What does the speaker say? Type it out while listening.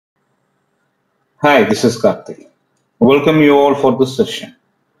Hi, this is Karthik. Welcome you all for this session.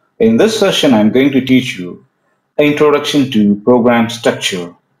 In this session, I'm going to teach you an introduction to program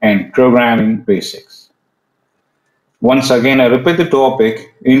structure and programming basics. Once again, I repeat the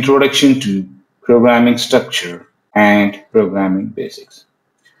topic, introduction to programming structure and programming basics.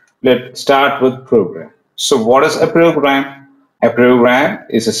 Let's start with program. So what is a program? A program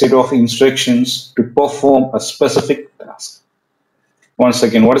is a set of instructions to perform a specific task. Once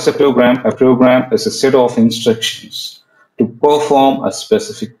again, what is a program? A program is a set of instructions to perform a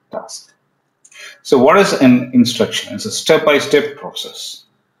specific task. So, what is an instruction? It's a step by step process.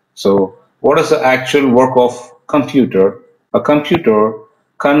 So, what is the actual work of computer? A computer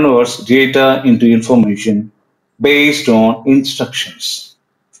converts data into information based on instructions.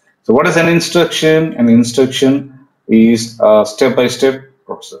 So, what is an instruction? An instruction is a step by step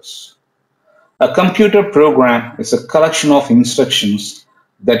process. A computer program is a collection of instructions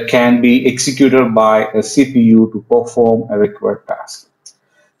that can be executed by a CPU to perform a required task.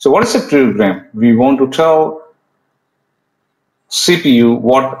 So what is a program? We want to tell CPU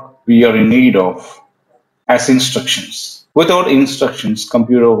what we are in need of as instructions. Without instructions,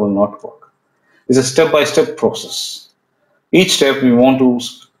 computer will not work. It's a step-by-step process. Each step we want to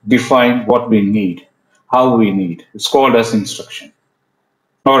define what we need, how we need. It's called as instruction.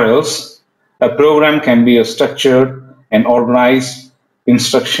 Or else, a program can be a structured and organized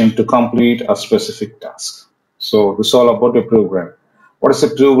instruction to complete a specific task. So this is all about a program. What is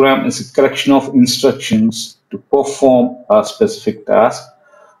a program? It's a collection of instructions to perform a specific task,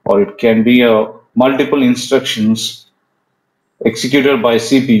 or it can be a multiple instructions executed by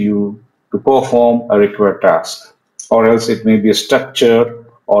CPU to perform a required task, or else it may be a structured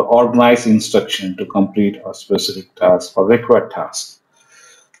or organized instruction to complete a specific task or required task.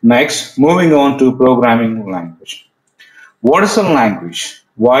 Next, moving on to programming language. What is a language?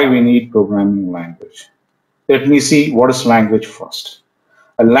 Why we need programming language? Let me see what is language first.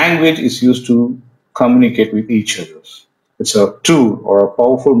 A language is used to communicate with each other. It's a tool or a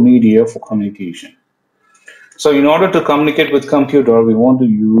powerful media for communication. So in order to communicate with computer, we want to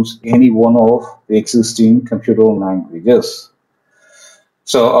use any one of the existing computer languages.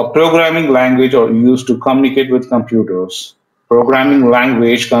 So a programming language are used to communicate with computers. Programming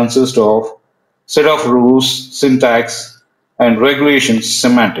language consists of set of rules, syntax, and regulations,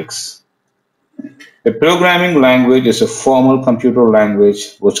 semantics. A programming language is a formal computer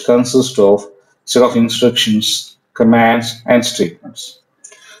language which consists of set of instructions, commands, and statements.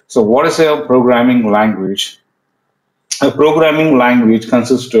 So what is a programming language? A programming language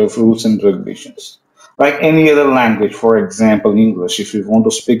consists of rules and regulations. Like any other language, for example, English, if you want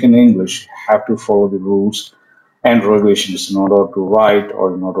to speak in English, you have to follow the rules and regulations in order to write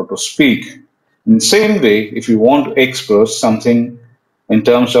or in order to speak. In the same way, if you want to express something in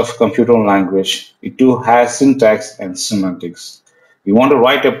terms of computer language, it too has syntax and semantics. You want to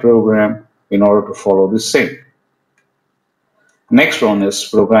write a program in order to follow the same. Next one is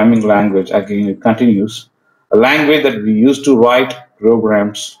programming language. Again, it continues. A language that we use to write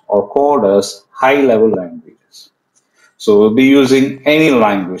programs are called as high-level languages. So we'll be using any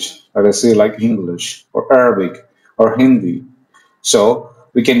language, let us say like English or Arabic or Hindi. So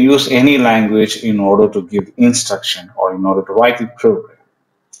we can use any language in order to give instruction or in order to write the program.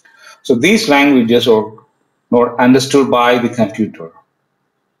 So these languages are not understood by the computer.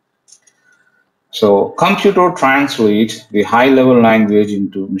 So computer translate the high-level language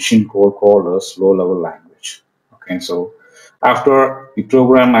into machine code called as low-level language. Okay, so after the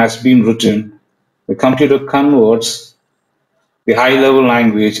program has been written, the computer converts the high-level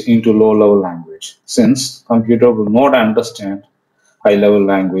language into low-level language. Since computer will not understand high-level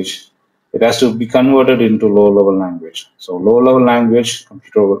language, it has to be converted into low-level language. So low-level language,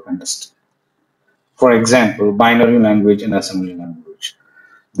 computer will understand. For example, binary language and assembly language.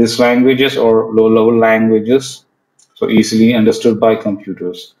 These languages are low-level languages, so easily understood by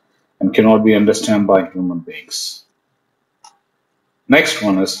computers and cannot be understood by human beings. Next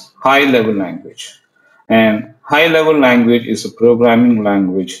one is high-level language. And high-level language is a programming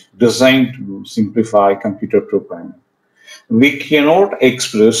language designed to simplify computer programming. We cannot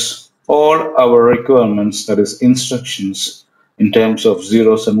express all our requirements, that is, instructions, in terms of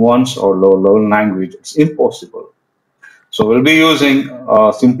zeros and ones or low-level language. It's impossible. So we'll be using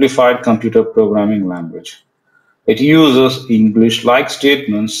a simplified computer programming language. It uses English-like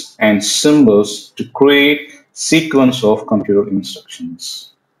statements and symbols to create sequence of computer instructions.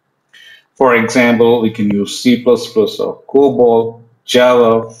 For example, we can use C++ or COBOL,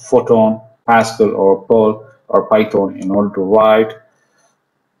 Java, Photon, Pascal, or Perl or Python in order to write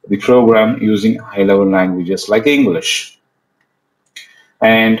the program using high-level languages like English.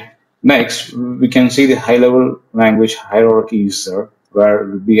 And Next, we can see the high-level language hierarchy is there, where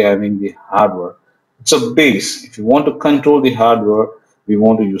we'll be having the hardware. It's a base. If you want to control the hardware, we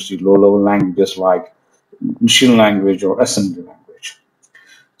want to use the low-level languages like machine language or assembly language.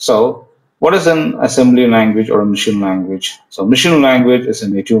 So, what is an assembly language or a machine language? So, machine language is a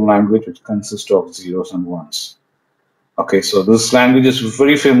native language which consists of zeros and ones. Okay, so this language is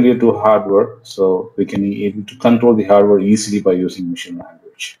very familiar to hardware, so we can be able to control the hardware easily by using machine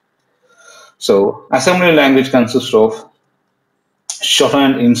language. So, assembly language consists of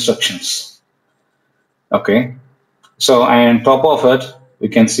shorthand instructions. Okay, so and on top of it, we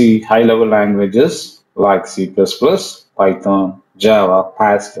can see high-level languages like C++, Python, Java,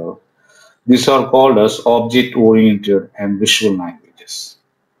 Pascal. These are called as object-oriented and visual languages.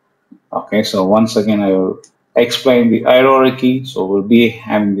 Okay, so once again, I will explain the hierarchy. So we'll be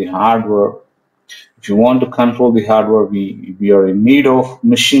having the hardware. If you want to control the hardware, we are in need of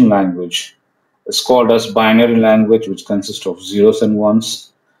machine language. It's called as binary language, which consists of zeros and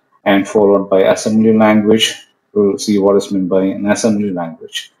ones, and followed by assembly language. We'll see what is meant by an assembly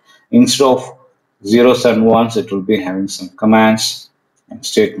language. Instead of zeros and ones, it will be having some commands and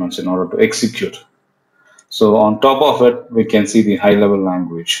statements in order to execute. So on top of it, we can see the high-level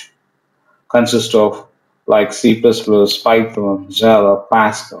language consists of like C++, Python, Java,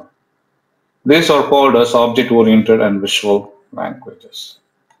 Pascal. These are called as object-oriented and visual languages.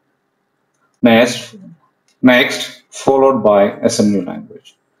 Next, next, followed by assembly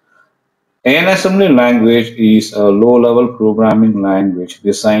language. An assembly language is a low-level programming language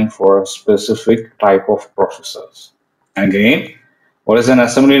designed for a specific type of processors. Again, what is an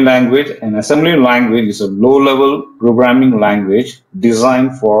assembly language? An assembly language is a low-level programming language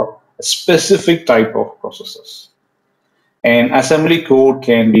designed for a specific type of processors. And assembly code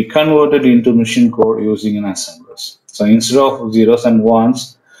can be converted into machine code using an assemblers. So instead of zeros and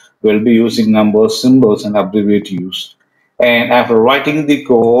ones, we'll be using numbers, symbols, and abbreviations. And after writing the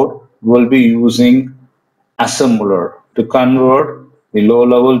code, we'll be using assembler to convert the low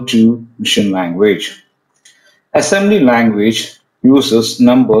level to machine language. Assembly language uses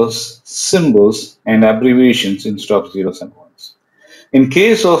numbers, symbols, and abbreviations instead of zeros and ones. In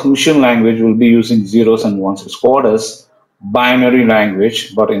case of machine language, we'll be using zeros and ones. It's called as binary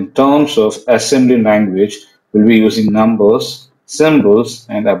language, but in terms of assembly language, we'll be using numbers, symbols,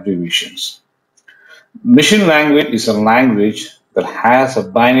 and abbreviations. Machine language is a language that has a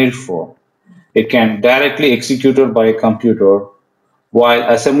binary form. It can directly executed by a computer, while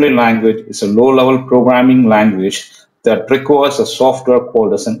assembly language is a low-level programming language that requires a software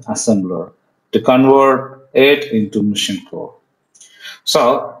called as an assembler to convert it into machine code.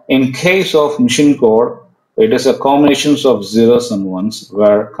 So, in case of machine code, it is a combination of zeros and ones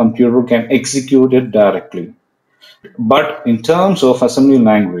where computer can execute it directly. But in terms of assembly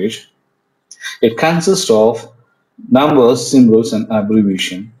language, it consists of numbers, symbols, and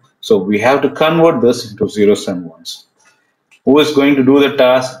abbreviation. So we have to convert this into zeros and ones. Who is going to do the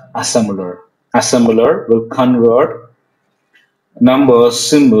task? Assembler. Assembler will convert numbers,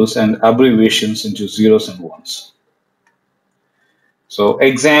 symbols, and abbreviations into zeros and ones. So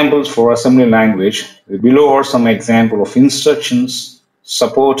examples for assembly language. Below are some example of instructions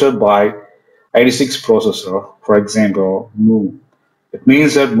supported by 86 processor. For example, move. It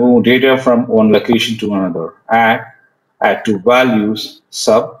means that move data from one location to another. Add two values.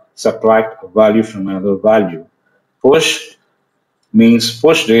 Subtract a value from another value. Push means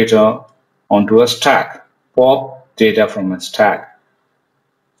push data onto a stack. Pop data from a stack.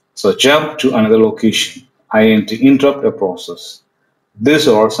 So jump to another location. INT interrupt a process. These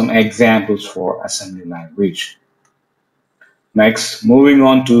are some examples for assembly language. Next, moving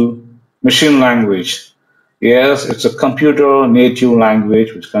on to machine language. Yes, it's a computer native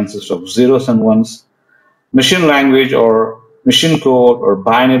language which consists of zeros and ones. Machine language or machine code or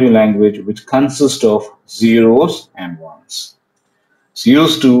binary language which consists of zeros and ones. It's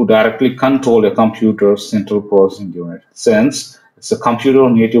used to directly control a computer's central processing unit. Since it's a computer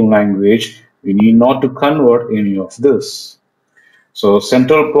native language, we need not to convert any of this. So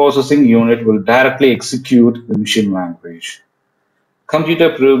central processing unit will directly execute the machine language. Computer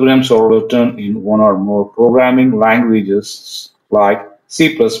programs are written in one or more programming languages like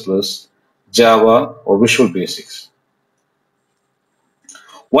C++, Java, or Visual Basics.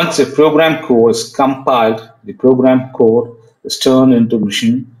 Once a program code is compiled, the program code is turned into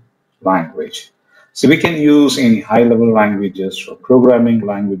machine language. So we can use any high-level languages or programming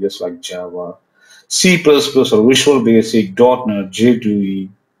languages like Java, C++ or Visual Basic, .NET, J2E,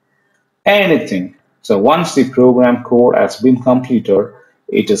 anything. So once the program code has been completed,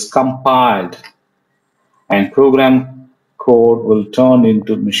 it is compiled and program code will turn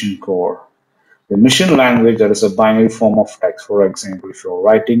into machine code. The machine language, that is a binary form of text. For example, if you're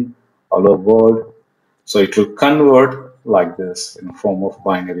writing hello world, so it will convert like this in form of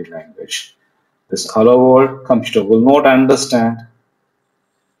binary language. This hello world, computer will not understand,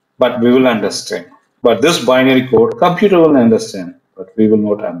 but we will understand. But this binary code, computer will understand, but we will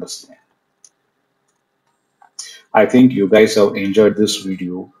not understand. I think you guys have enjoyed this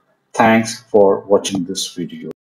video. Thanks for watching this video.